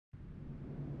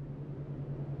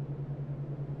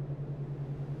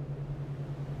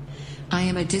I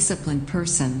am a disciplined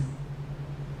person.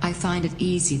 I find it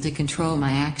easy to control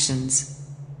my actions.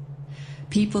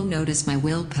 People notice my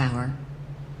willpower.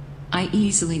 I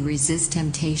easily resist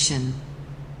temptation.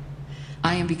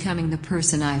 I am becoming the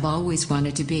person I've always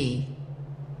wanted to be.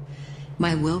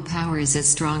 My willpower is as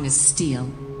strong as steel.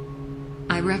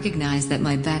 I recognize that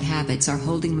my bad habits are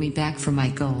holding me back from my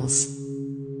goals.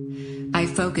 I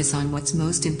focus on what's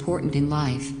most important in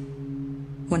life.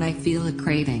 When I feel a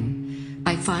craving,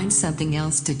 I find something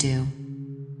else to do.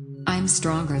 I'm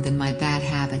stronger than my bad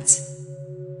habits.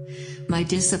 My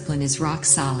discipline is rock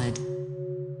solid.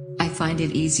 I find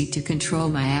it easy to control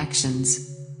my actions.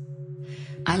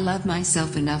 I love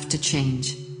myself enough to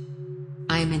change.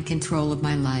 I am in control of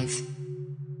my life.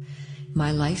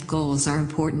 My life goals are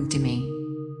important to me.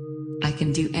 I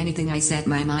can do anything I set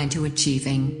my mind to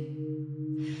achieving.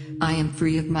 I am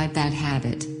free of my bad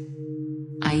habit.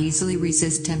 I easily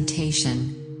resist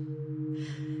temptation.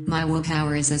 My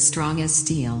willpower is as strong as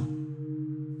steel.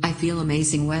 I feel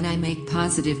amazing when I make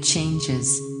positive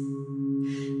changes.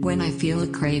 When I feel a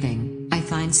craving, I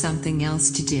find something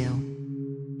else to do.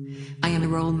 I am a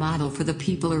role model for the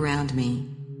people around me.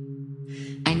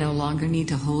 I no longer need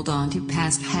to hold on to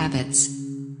past habits.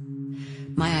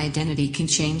 My identity can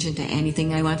change into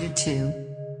anything I wanted to.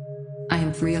 I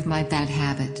am free of my bad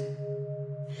habit.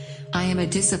 I am a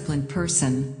disciplined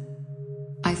person.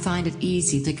 I find it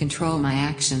easy to control my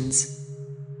actions.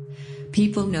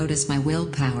 People notice my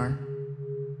willpower.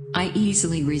 I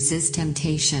easily resist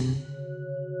temptation.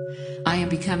 I am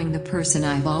becoming the person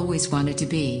I've always wanted to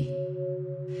be.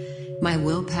 My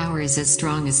willpower is as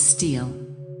strong as steel.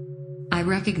 I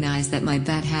recognize that my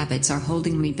bad habits are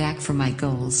holding me back from my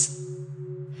goals.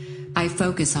 I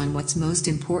focus on what's most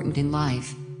important in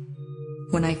life.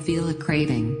 When I feel a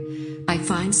craving, I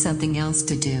find something else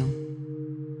to do.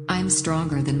 I'm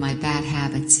stronger than my bad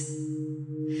habits.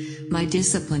 My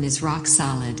discipline is rock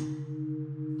solid.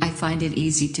 I find it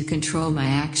easy to control my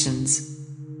actions.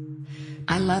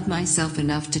 I love myself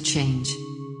enough to change.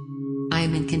 I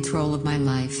am in control of my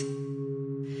life.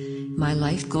 My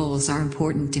life goals are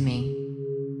important to me.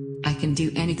 I can do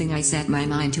anything I set my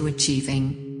mind to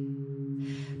achieving.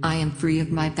 I am free of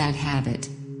my bad habit.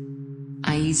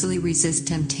 I easily resist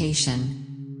temptation.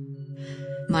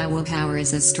 My willpower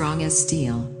is as strong as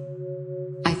steel.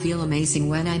 I feel amazing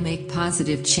when I make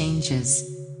positive changes.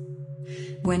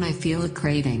 When I feel a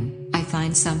craving, I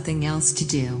find something else to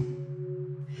do.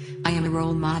 I am a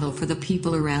role model for the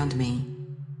people around me.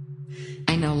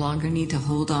 I no longer need to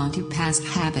hold on to past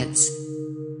habits.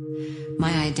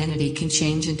 My identity can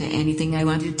change into anything I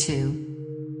wanted to.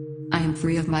 I am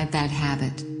free of my bad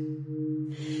habit.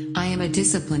 I am a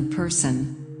disciplined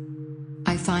person.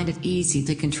 I find it easy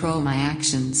to control my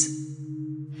actions.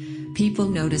 People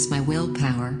notice my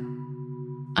willpower.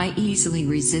 I easily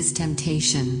resist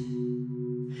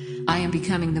temptation. I am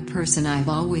becoming the person I've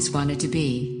always wanted to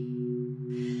be.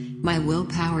 My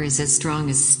willpower is as strong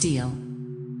as steel.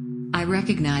 I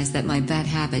recognize that my bad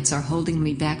habits are holding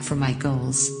me back from my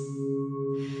goals.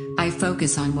 I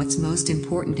focus on what's most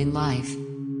important in life.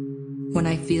 When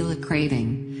I feel a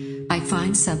craving, I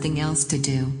find something else to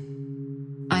do.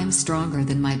 I'm stronger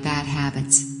than my bad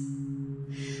habits.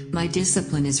 My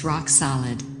discipline is rock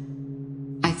solid.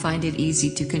 I find it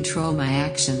easy to control my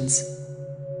actions.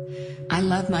 I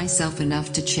love myself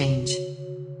enough to change.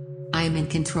 I am in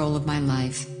control of my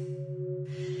life.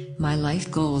 My life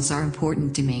goals are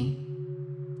important to me.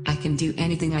 I can do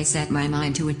anything I set my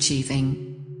mind to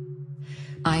achieving.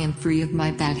 I am free of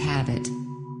my bad habit.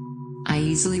 I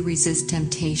easily resist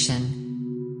temptation.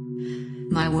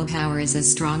 My willpower is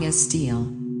as strong as steel.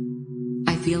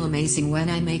 I feel amazing when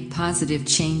I make positive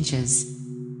changes.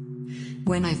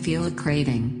 When I feel a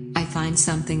craving, I find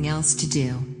something else to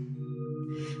do.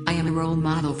 I am a role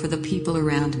model for the people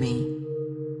around me.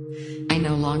 I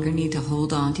no longer need to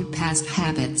hold on to past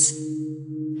habits.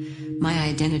 My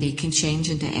identity can change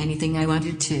into anything I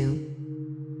wanted to.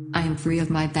 I am free of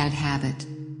my bad habit.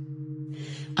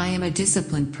 I am a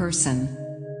disciplined person.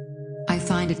 I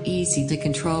find it easy to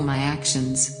control my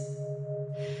actions.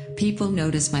 People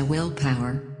notice my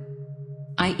willpower.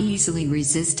 I easily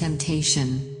resist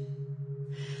temptation.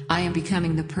 I am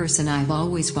becoming the person I've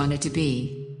always wanted to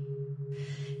be.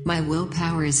 My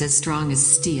willpower is as strong as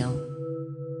steel.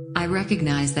 I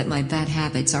recognize that my bad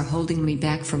habits are holding me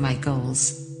back from my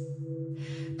goals.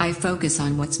 I focus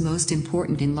on what's most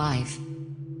important in life.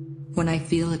 When I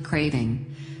feel a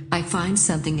craving, I find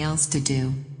something else to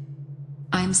do.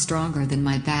 I'm stronger than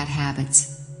my bad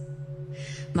habits.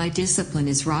 My discipline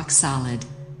is rock solid.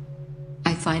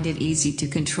 I find it easy to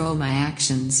control my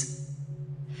actions.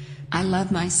 I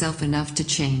love myself enough to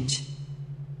change.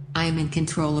 I am in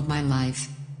control of my life.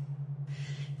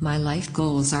 My life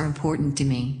goals are important to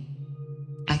me.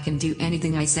 I can do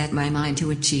anything I set my mind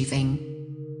to achieving.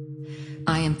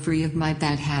 I am free of my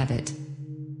bad habit.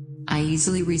 I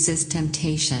easily resist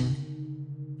temptation.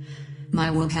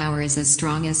 My willpower is as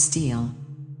strong as steel.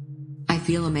 I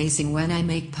feel amazing when I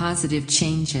make positive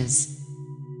changes.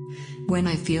 When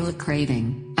I feel a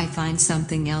craving, I find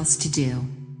something else to do.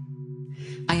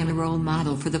 I am a role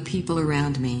model for the people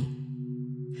around me.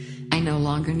 I no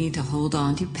longer need to hold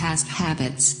on to past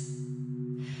habits.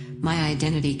 My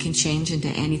identity can change into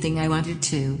anything I want it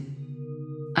to.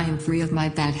 I am free of my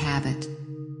bad habit.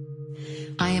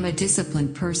 I am a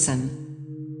disciplined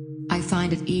person. I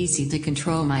find it easy to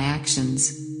control my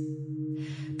actions.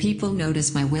 People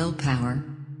notice my willpower.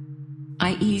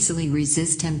 I easily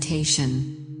resist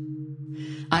temptation.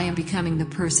 I am becoming the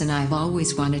person I've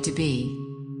always wanted to be.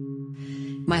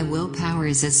 My willpower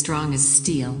is as strong as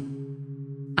steel.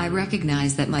 I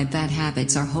recognize that my bad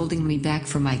habits are holding me back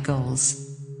from my goals.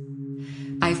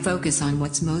 I focus on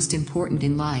what's most important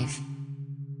in life.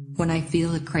 When I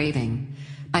feel a craving,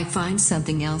 I find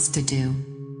something else to do.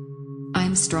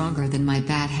 I'm stronger than my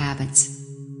bad habits.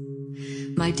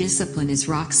 My discipline is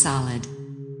rock solid.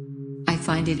 I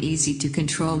find it easy to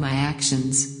control my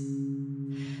actions.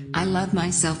 I love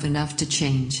myself enough to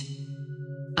change.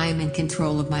 I am in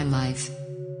control of my life.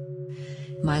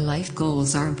 My life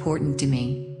goals are important to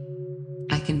me.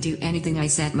 I can do anything I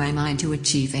set my mind to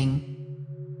achieving.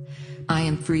 I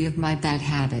am free of my bad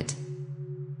habit.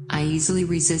 I easily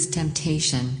resist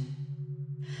temptation.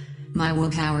 My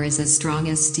willpower is as strong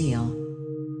as steel.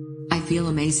 I feel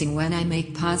amazing when I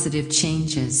make positive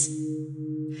changes.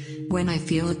 When I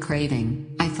feel a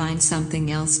craving, I find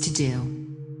something else to do.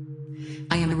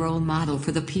 I am a role model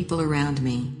for the people around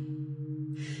me.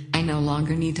 I no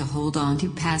longer need to hold on to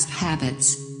past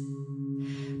habits.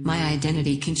 My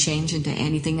identity can change into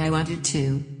anything I want it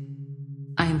to.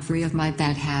 I am free of my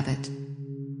bad habit.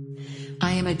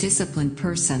 I am a disciplined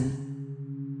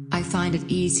person. I find it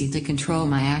easy to control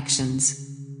my actions.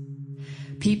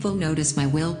 People notice my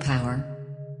willpower.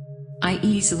 I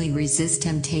easily resist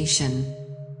temptation.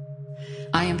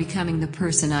 I am becoming the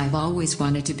person I've always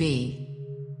wanted to be.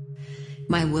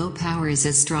 My willpower is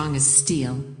as strong as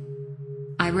steel.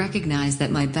 I recognize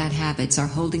that my bad habits are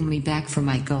holding me back from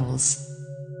my goals.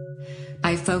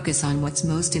 I focus on what's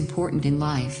most important in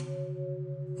life.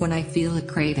 When I feel a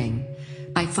craving,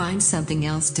 I find something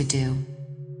else to do.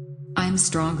 I'm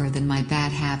stronger than my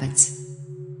bad habits.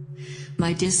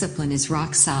 My discipline is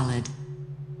rock solid.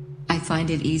 I find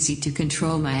it easy to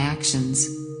control my actions.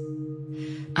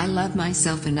 I love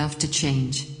myself enough to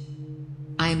change.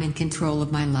 I am in control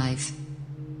of my life.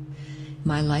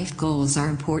 My life goals are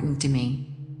important to me.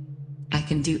 I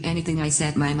can do anything I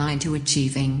set my mind to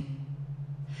achieving.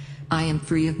 I am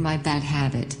free of my bad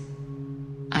habit.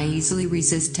 I easily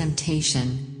resist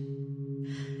temptation.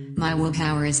 My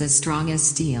willpower is as strong as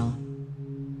steel.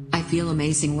 I feel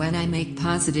amazing when I make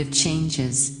positive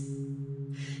changes.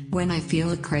 When I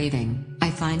feel a craving,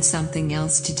 I find something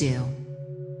else to do.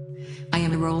 I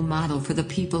am a role model for the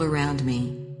people around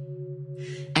me.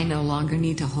 I no longer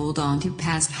need to hold on to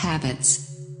past habits.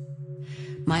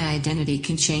 My identity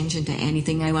can change into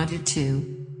anything I want it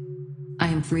to. I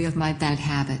am free of my bad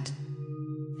habit.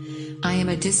 I am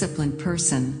a disciplined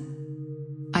person.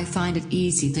 I find it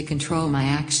easy to control my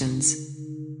actions.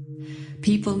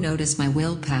 People notice my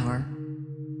willpower.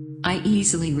 I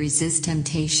easily resist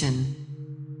temptation.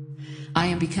 I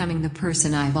am becoming the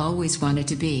person I've always wanted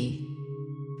to be.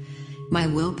 My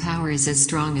willpower is as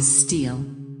strong as steel.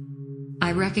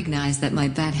 I recognize that my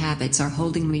bad habits are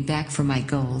holding me back from my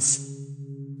goals.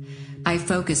 I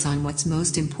focus on what's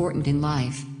most important in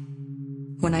life.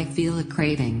 When I feel a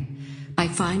craving, I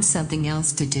find something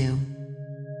else to do.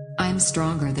 I'm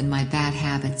stronger than my bad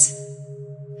habits.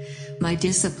 My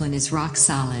discipline is rock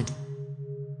solid.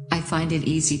 I find it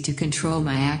easy to control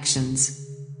my actions.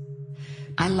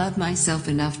 I love myself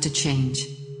enough to change.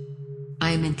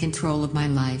 I am in control of my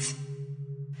life.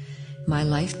 My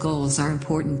life goals are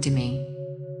important to me.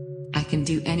 I can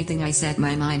do anything I set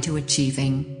my mind to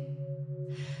achieving.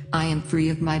 I am free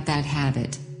of my bad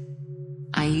habit.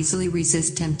 I easily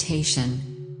resist temptation.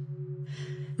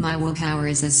 My willpower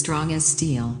is as strong as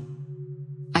steel.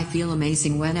 I feel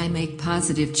amazing when I make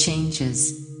positive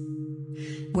changes.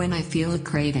 When I feel a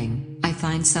craving, I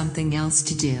find something else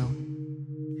to do.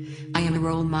 I am a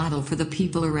role model for the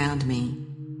people around me.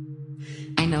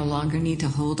 I no longer need to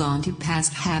hold on to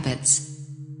past habits.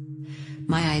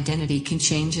 My identity can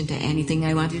change into anything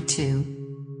I want it to.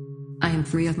 I am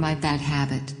free of my bad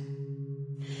habit.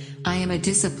 I am a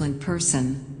disciplined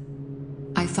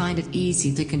person. I find it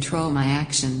easy to control my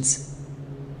actions.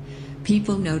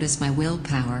 People notice my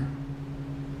willpower.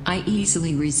 I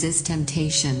easily resist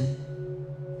temptation.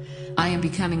 I am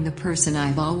becoming the person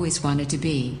I've always wanted to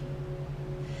be.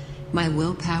 My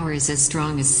willpower is as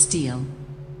strong as steel.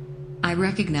 I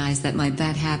recognize that my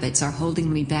bad habits are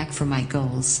holding me back from my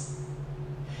goals.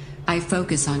 I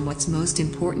focus on what's most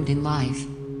important in life.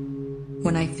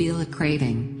 When I feel a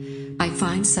craving, I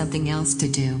find something else to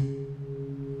do.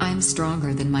 I'm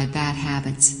stronger than my bad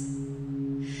habits.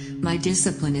 My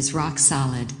discipline is rock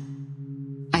solid.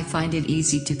 I find it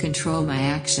easy to control my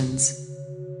actions.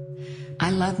 I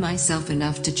love myself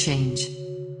enough to change.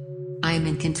 I am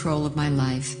in control of my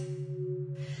life.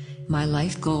 My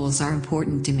life goals are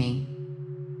important to me.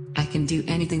 I can do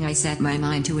anything I set my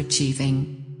mind to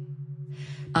achieving.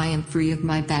 I am free of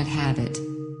my bad habit.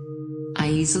 I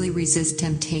easily resist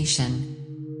temptation.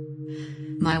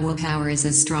 My willpower is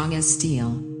as strong as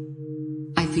steel.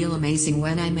 I feel amazing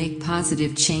when I make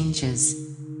positive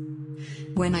changes.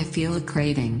 When I feel a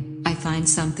craving, I find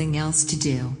something else to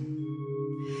do.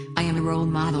 I am a role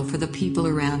model for the people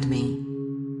around me.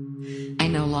 I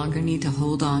no longer need to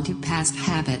hold on to past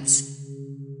habits.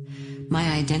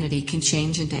 My identity can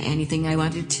change into anything I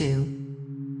want it to.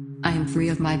 I am free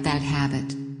of my bad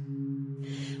habit.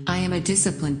 I am a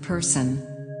disciplined person.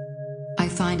 I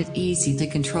find it easy to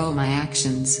control my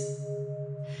actions.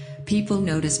 People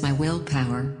notice my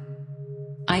willpower.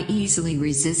 I easily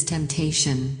resist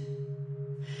temptation.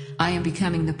 I am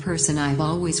becoming the person I've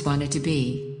always wanted to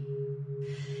be.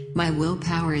 My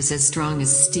willpower is as strong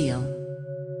as steel.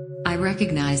 I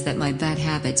recognize that my bad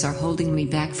habits are holding me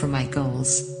back from my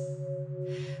goals.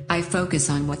 I focus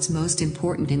on what's most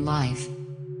important in life.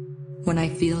 When I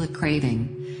feel a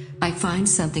craving, I find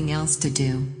something else to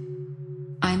do.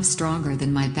 I'm stronger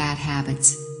than my bad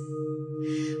habits.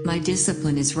 My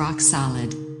discipline is rock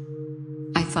solid.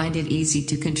 I find it easy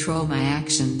to control my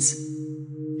actions.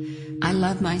 I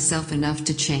love myself enough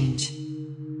to change.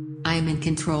 I am in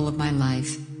control of my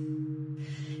life.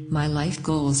 My life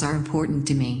goals are important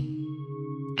to me.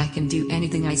 I can do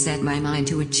anything I set my mind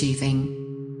to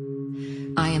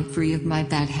achieving. I am free of my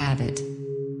bad habit.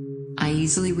 I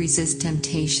easily resist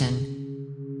temptation.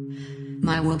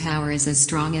 My willpower is as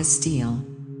strong as steel.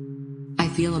 I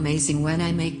feel amazing when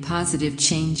I make positive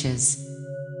changes.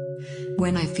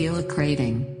 When I feel a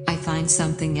craving, I find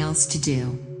something else to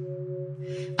do.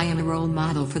 I am a role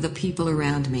model for the people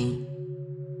around me.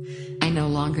 I no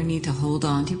longer need to hold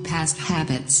on to past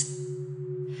habits.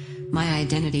 My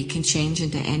identity can change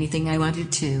into anything I want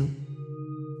it to.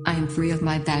 I am free of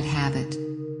my bad habit.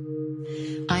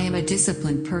 I am a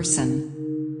disciplined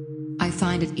person. I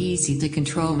find it easy to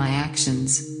control my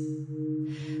actions.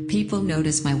 People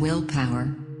notice my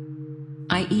willpower.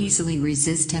 I easily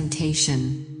resist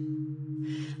temptation.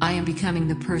 I am becoming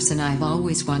the person I've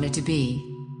always wanted to be.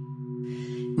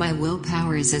 My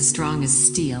willpower is as strong as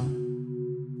steel.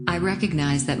 I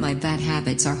recognize that my bad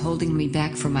habits are holding me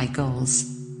back from my goals.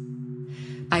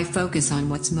 I focus on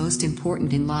what's most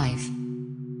important in life.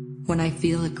 When I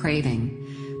feel a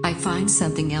craving, I find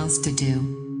something else to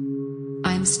do.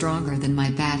 I'm stronger than my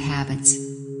bad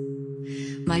habits.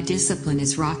 My discipline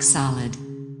is rock solid.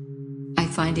 I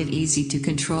find it easy to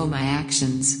control my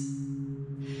actions.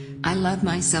 I love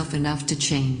myself enough to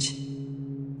change.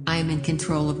 I am in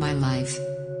control of my life.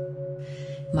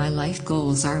 My life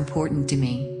goals are important to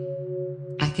me.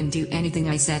 I can do anything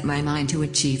I set my mind to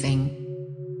achieving.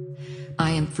 I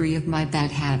am free of my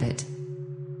bad habit.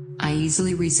 I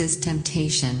easily resist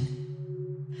temptation.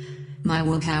 My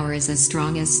willpower is as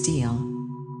strong as steel.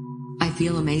 I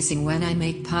feel amazing when I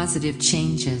make positive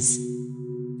changes.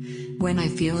 When I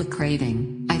feel a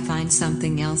craving, I find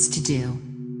something else to do.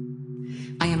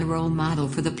 I am a role model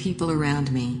for the people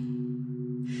around me.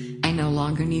 I no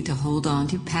longer need to hold on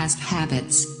to past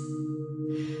habits.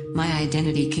 My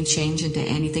identity can change into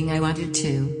anything I want it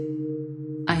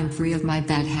to. I am free of my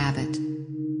bad habit.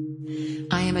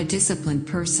 I am a disciplined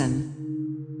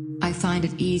person. I find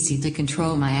it easy to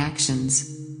control my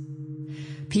actions.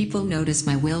 People notice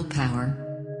my willpower.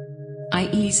 I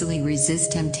easily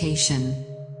resist temptation.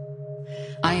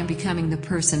 I am becoming the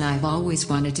person I've always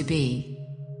wanted to be.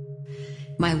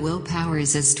 My willpower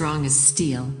is as strong as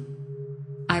steel.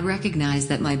 I recognize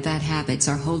that my bad habits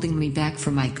are holding me back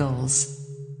from my goals.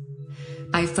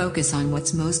 I focus on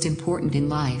what's most important in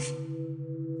life.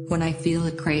 When I feel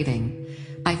a craving,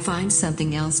 I find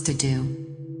something else to do.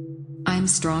 I'm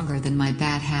stronger than my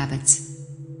bad habits.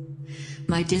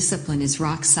 My discipline is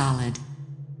rock solid.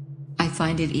 I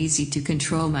find it easy to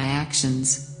control my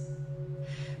actions.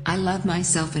 I love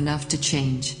myself enough to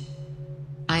change.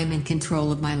 I am in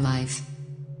control of my life.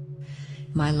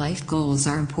 My life goals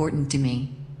are important to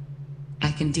me.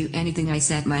 I can do anything I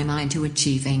set my mind to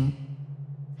achieving.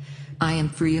 I am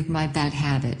free of my bad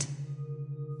habit.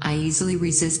 I easily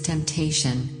resist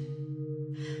temptation.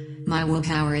 My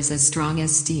willpower is as strong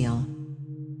as steel.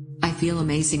 I feel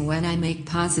amazing when I make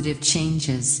positive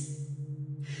changes.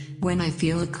 When I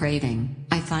feel a craving,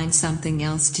 I find something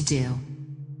else to do.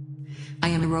 I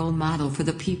am a role model for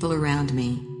the people around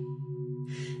me.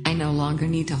 I no longer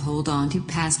need to hold on to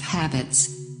past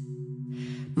habits.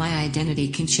 My identity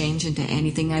can change into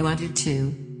anything I want it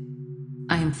to.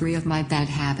 I am free of my bad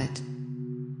habit.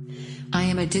 I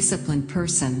am a disciplined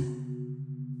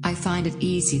person. I find it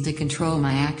easy to control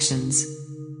my actions.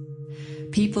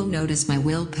 People notice my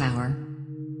willpower.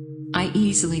 I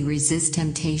easily resist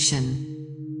temptation.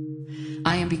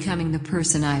 I am becoming the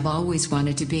person I've always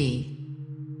wanted to be.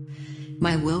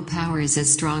 My willpower is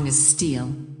as strong as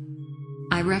steel.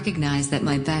 I recognize that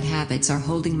my bad habits are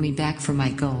holding me back from my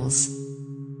goals.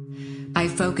 I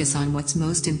focus on what's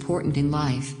most important in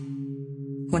life.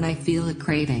 When I feel a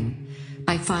craving,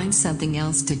 I find something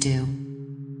else to do.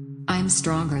 I'm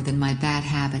stronger than my bad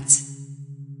habits.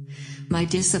 My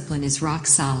discipline is rock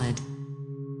solid.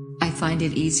 I find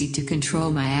it easy to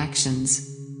control my actions.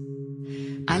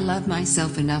 I love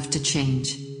myself enough to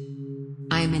change.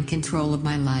 I am in control of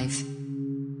my life.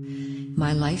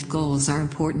 My life goals are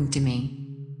important to me.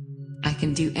 I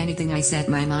can do anything I set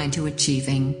my mind to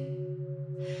achieving.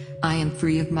 I am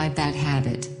free of my bad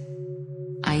habit.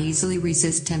 I easily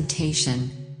resist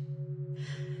temptation.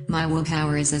 My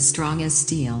willpower is as strong as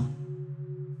steel.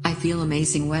 I feel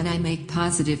amazing when I make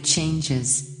positive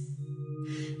changes.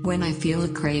 When I feel a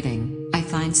craving, I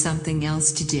find something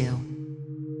else to do.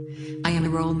 I am a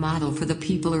role model for the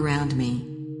people around me.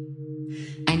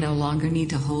 I no longer need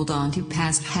to hold on to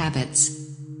past habits.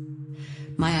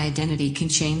 My identity can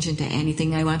change into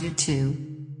anything I want it to.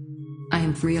 I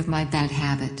am free of my bad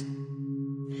habit.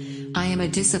 I am a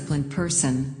disciplined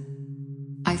person.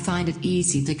 I find it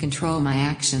easy to control my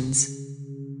actions.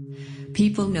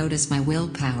 People notice my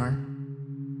willpower.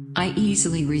 I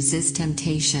easily resist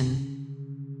temptation.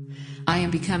 I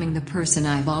am becoming the person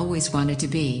I've always wanted to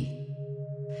be.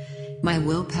 My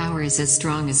willpower is as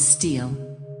strong as steel.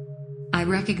 I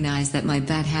recognize that my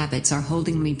bad habits are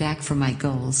holding me back from my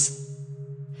goals.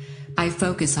 I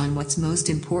focus on what's most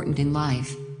important in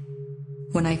life.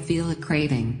 When I feel a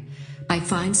craving, I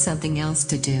find something else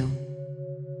to do.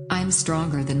 I'm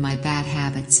stronger than my bad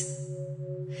habits.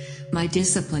 My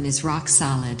discipline is rock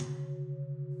solid.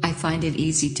 I find it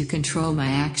easy to control my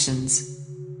actions.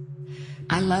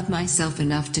 I love myself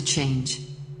enough to change.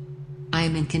 I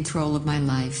am in control of my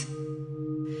life.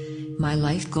 My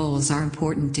life goals are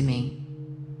important to me.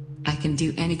 I can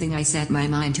do anything I set my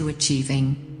mind to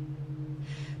achieving.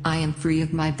 I am free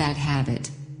of my bad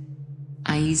habit.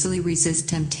 I easily resist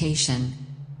temptation.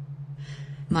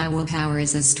 My willpower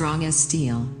is as strong as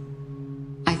steel.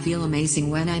 I feel amazing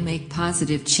when I make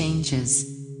positive changes.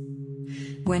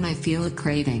 When I feel a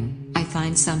craving, I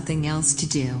find something else to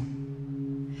do.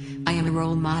 I am a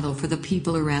role model for the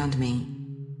people around me.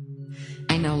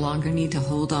 I no longer need to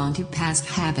hold on to past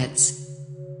habits.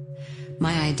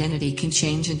 My identity can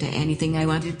change into anything I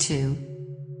want it to.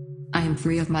 I am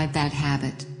free of my bad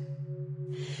habit.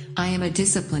 I am a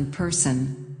disciplined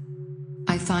person.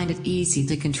 I find it easy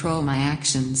to control my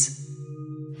actions.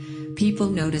 People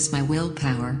notice my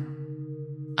willpower.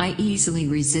 I easily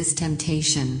resist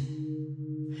temptation.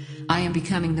 I am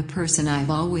becoming the person I've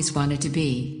always wanted to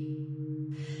be.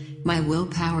 My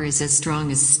willpower is as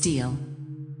strong as steel.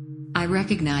 I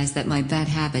recognize that my bad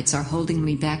habits are holding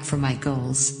me back from my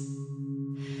goals.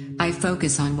 I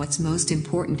focus on what's most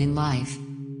important in life.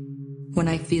 When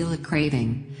I feel a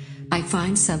craving, I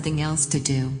find something else to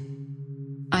do.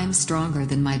 I'm stronger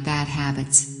than my bad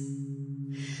habits.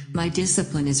 My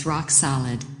discipline is rock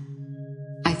solid.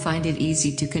 I find it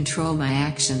easy to control my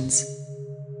actions.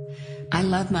 I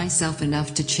love myself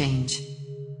enough to change.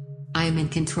 I am in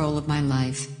control of my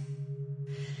life.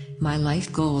 My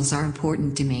life goals are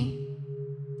important to me.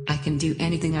 I can do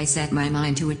anything I set my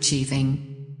mind to achieving.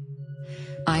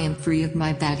 I am free of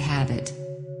my bad habit.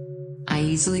 I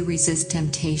easily resist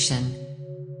temptation.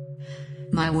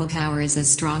 My willpower is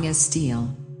as strong as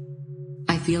steel.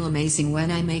 I feel amazing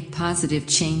when I make positive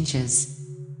changes.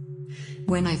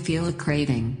 When I feel a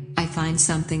craving, I find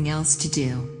something else to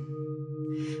do.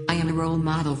 I am a role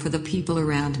model for the people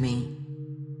around me.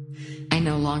 I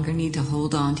no longer need to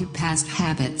hold on to past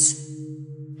habits.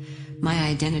 My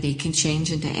identity can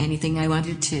change into anything I want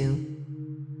it to.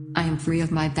 I am free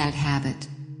of my bad habit.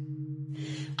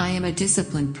 I am a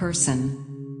disciplined person.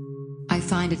 I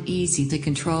find it easy to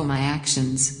control my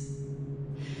actions.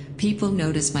 People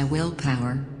notice my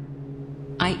willpower.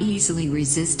 I easily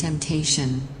resist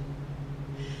temptation.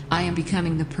 I am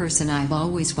becoming the person I've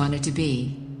always wanted to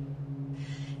be.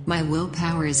 My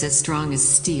willpower is as strong as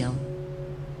steel.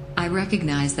 I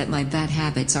recognize that my bad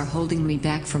habits are holding me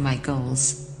back from my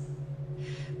goals.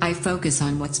 I focus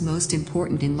on what's most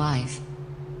important in life.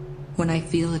 When I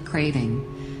feel a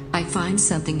craving, I find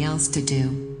something else to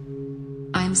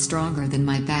do. I'm stronger than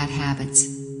my bad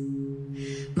habits.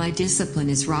 My discipline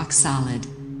is rock solid.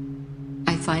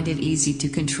 I find it easy to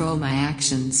control my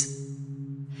actions.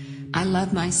 I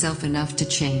love myself enough to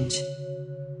change.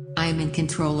 I am in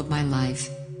control of my life.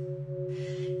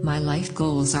 My life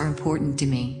goals are important to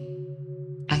me.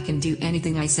 I can do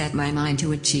anything I set my mind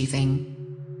to achieving.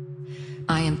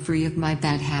 I am free of my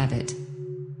bad habit.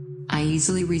 I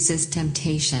easily resist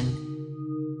temptation.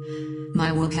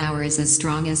 My willpower is as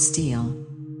strong as steel.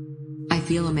 I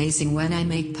feel amazing when I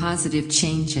make positive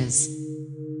changes.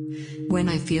 When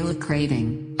I feel a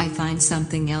craving, I find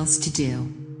something else to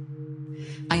do.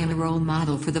 I am a role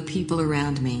model for the people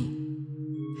around me.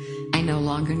 I no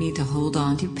longer need to hold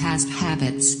on to past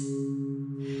habits.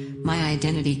 My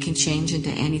identity can change into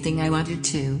anything I wanted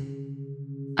to.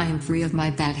 I am free of my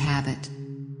bad habit.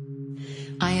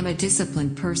 I am a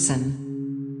disciplined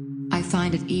person. I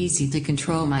find it easy to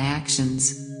control my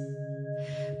actions.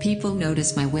 People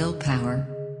notice my willpower.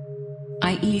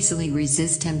 I easily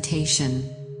resist temptation.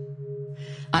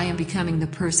 I am becoming the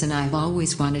person I've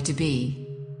always wanted to be.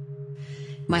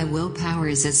 My willpower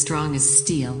is as strong as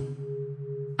steel.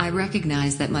 I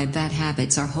recognize that my bad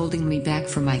habits are holding me back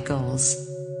from my goals.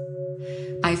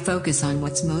 I focus on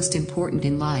what's most important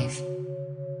in life.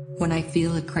 When I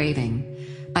feel a craving,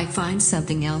 I find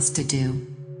something else to do.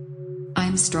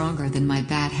 I'm stronger than my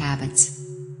bad habits.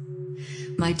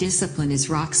 My discipline is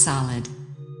rock solid.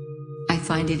 I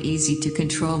find it easy to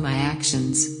control my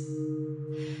actions.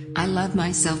 I love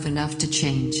myself enough to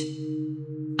change.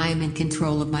 I am in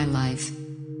control of my life.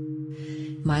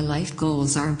 My life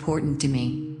goals are important to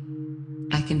me.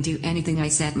 I can do anything I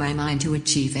set my mind to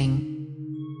achieving.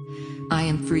 I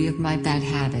am free of my bad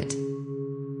habit.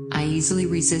 I easily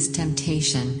resist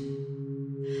temptation.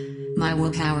 My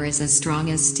willpower is as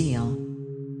strong as steel.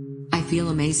 I feel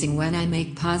amazing when I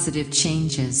make positive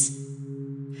changes.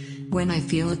 When I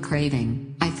feel a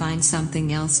craving, I find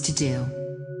something else to do.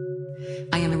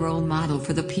 I am a role model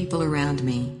for the people around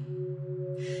me.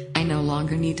 I no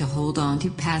longer need to hold on to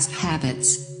past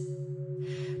habits.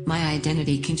 My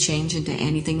identity can change into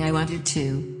anything I wanted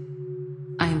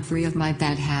to. I am free of my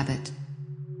bad habit.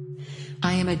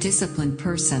 I am a disciplined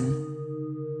person.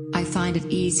 I find it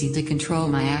easy to control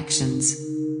my actions.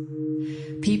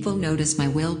 People notice my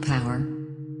willpower.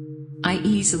 I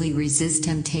easily resist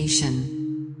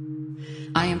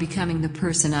temptation. I am becoming the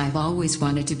person I've always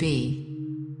wanted to be.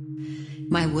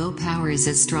 My willpower is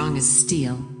as strong as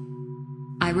steel.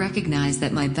 I recognize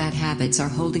that my bad habits are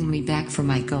holding me back from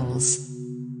my goals.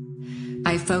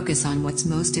 I focus on what's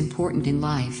most important in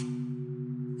life.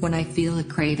 When I feel a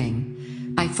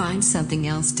craving, I find something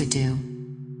else to do.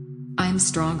 I'm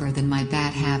stronger than my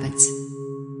bad habits.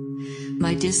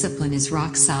 My discipline is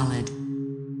rock solid.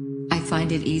 I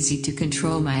find it easy to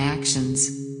control my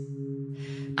actions.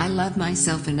 I love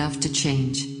myself enough to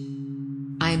change.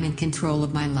 I am in control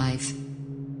of my life.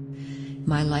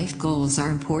 My life goals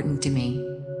are important to me.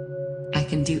 I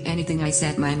can do anything I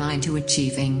set my mind to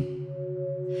achieving.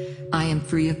 I am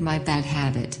free of my bad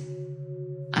habit.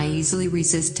 I easily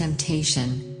resist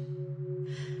temptation.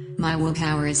 My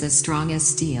willpower is as strong as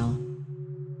steel.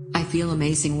 I feel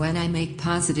amazing when I make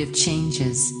positive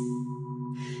changes.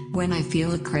 When I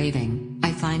feel a craving,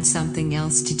 I find something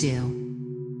else to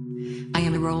do. I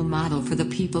am a role model for the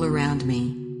people around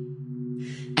me.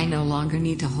 I no longer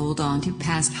need to hold on to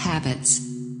past habits.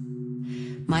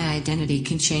 My identity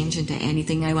can change into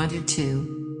anything I wanted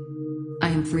to. I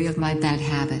am free of my bad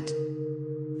habit.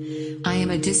 I am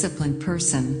a disciplined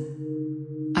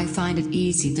person. I find it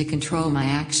easy to control my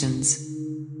actions.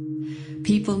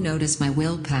 People notice my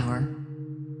willpower.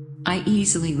 I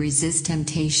easily resist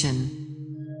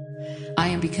temptation. I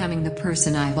am becoming the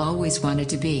person I've always wanted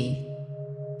to be.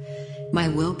 My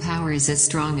willpower is as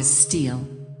strong as steel.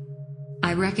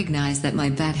 I recognize that my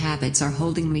bad habits are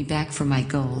holding me back from my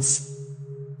goals.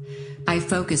 I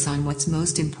focus on what's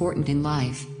most important in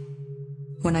life.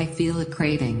 When I feel a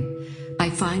craving,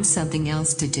 I find something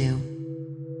else to do.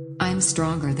 I'm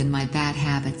stronger than my bad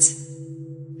habits.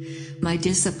 My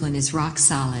discipline is rock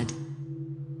solid.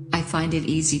 I find it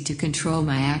easy to control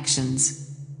my actions.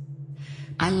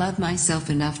 I love myself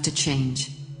enough to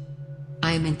change.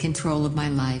 I am in control of my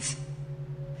life.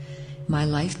 My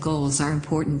life goals are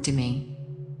important to me.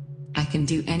 I can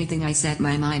do anything I set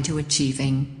my mind to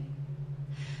achieving.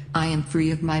 I am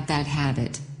free of my bad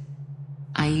habit.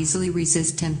 I easily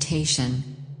resist temptation.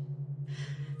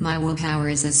 My willpower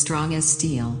is as strong as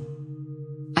steel.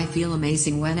 I feel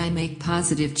amazing when I make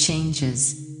positive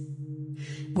changes.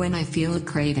 When I feel a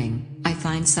craving, I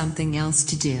find something else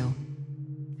to do.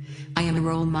 I am a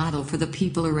role model for the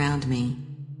people around me.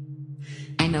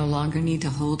 I no longer need to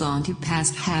hold on to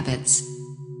past habits.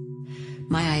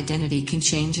 My identity can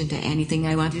change into anything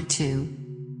I want it to.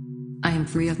 I am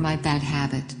free of my bad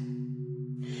habit.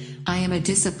 I am a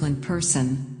disciplined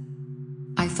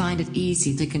person. I find it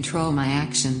easy to control my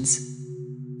actions.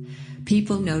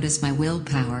 People notice my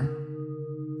willpower.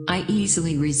 I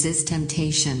easily resist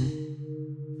temptation.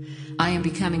 I am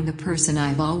becoming the person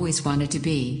I've always wanted to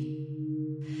be.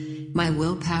 My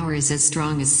willpower is as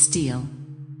strong as steel.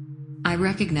 I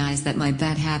recognize that my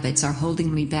bad habits are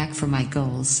holding me back from my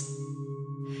goals.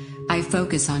 I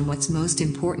focus on what's most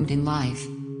important in life.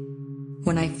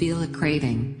 When I feel a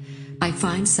craving, I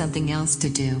find something else to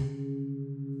do.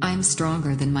 I'm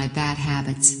stronger than my bad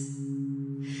habits.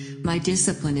 My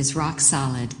discipline is rock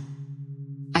solid.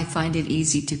 I find it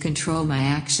easy to control my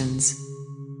actions.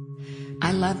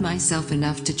 I love myself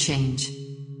enough to change.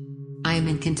 I am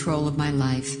in control of my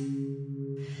life.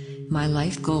 My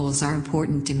life goals are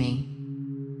important to me.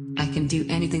 I can do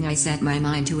anything I set my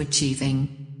mind to achieving.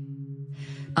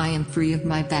 I am free of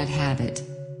my bad habit.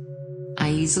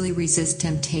 I easily resist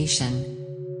temptation.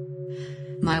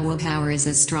 My willpower is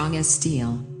as strong as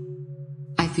steel.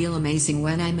 I feel amazing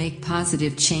when I make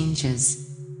positive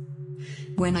changes.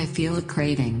 When I feel a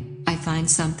craving, I find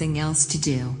something else to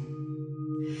do.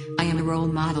 I am a role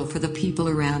model for the people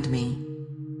around me.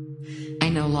 I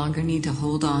no longer need to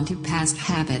hold on to past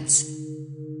habits.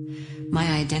 My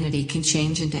identity can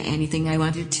change into anything I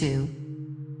want it to.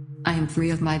 I am free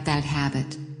of my bad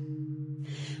habit.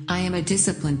 I am a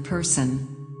disciplined person.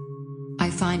 I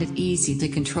find it easy to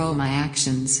control my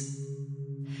actions.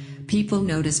 People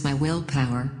notice my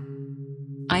willpower.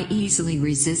 I easily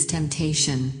resist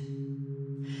temptation.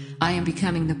 I am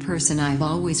becoming the person I've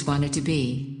always wanted to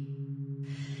be.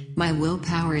 My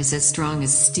willpower is as strong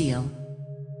as steel.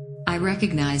 I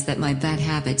recognize that my bad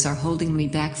habits are holding me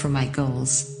back from my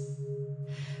goals.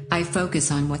 I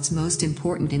focus on what's most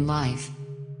important in life.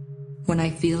 When I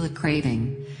feel a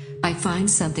craving, I find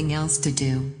something else to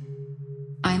do.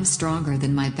 I'm stronger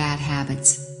than my bad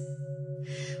habits.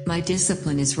 My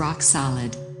discipline is rock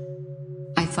solid.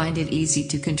 I find it easy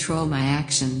to control my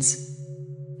actions.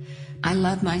 I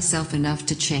love myself enough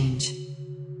to change.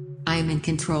 I am in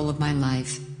control of my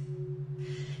life.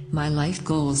 My life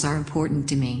goals are important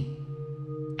to me.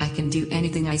 I can do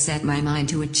anything I set my mind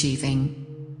to achieving.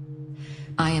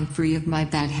 I am free of my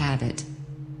bad habit.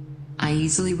 I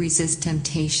easily resist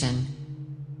temptation.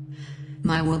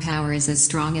 My willpower is as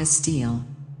strong as steel.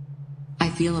 I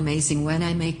feel amazing when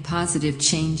I make positive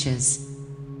changes.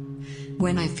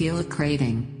 When I feel a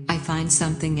craving, I find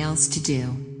something else to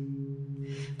do.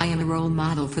 I am a role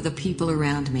model for the people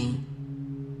around me.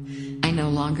 I no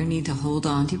longer need to hold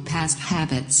on to past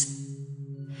habits.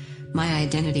 My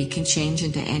identity can change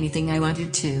into anything I want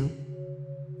it to.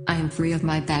 I am free of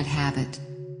my bad habit.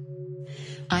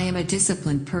 I am a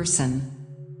disciplined person.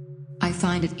 I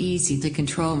find it easy to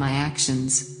control my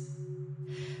actions.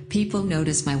 People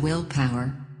notice my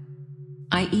willpower.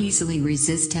 I easily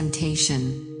resist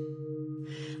temptation.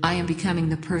 I am becoming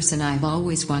the person I've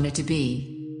always wanted to be.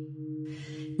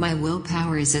 My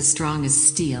willpower is as strong as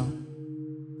steel.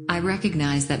 I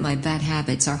recognize that my bad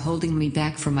habits are holding me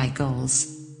back from my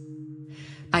goals.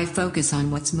 I focus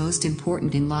on what's most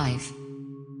important in life.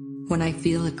 When I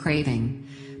feel a craving,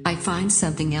 I find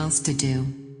something else to do.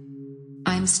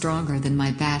 I'm stronger than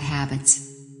my bad habits.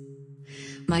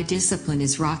 My discipline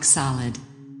is rock solid.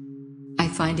 I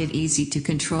find it easy to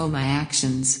control my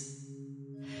actions.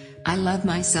 I love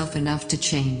myself enough to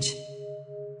change.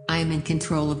 I am in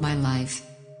control of my life.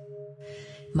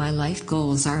 My life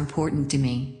goals are important to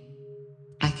me.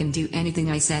 I can do anything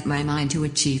I set my mind to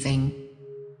achieving.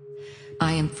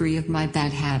 I am free of my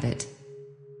bad habit.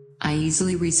 I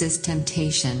easily resist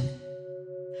temptation.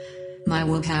 My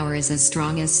willpower is as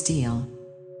strong as steel.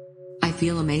 I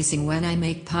feel amazing when I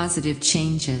make positive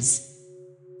changes.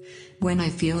 When I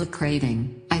feel a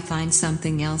craving, I find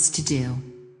something else to do.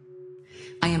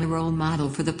 I am a role model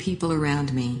for the people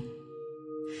around me.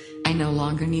 I no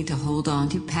longer need to hold on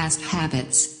to past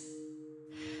habits.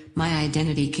 My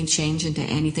identity can change into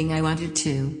anything I want it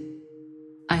to.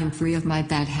 I am free of my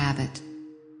bad habit.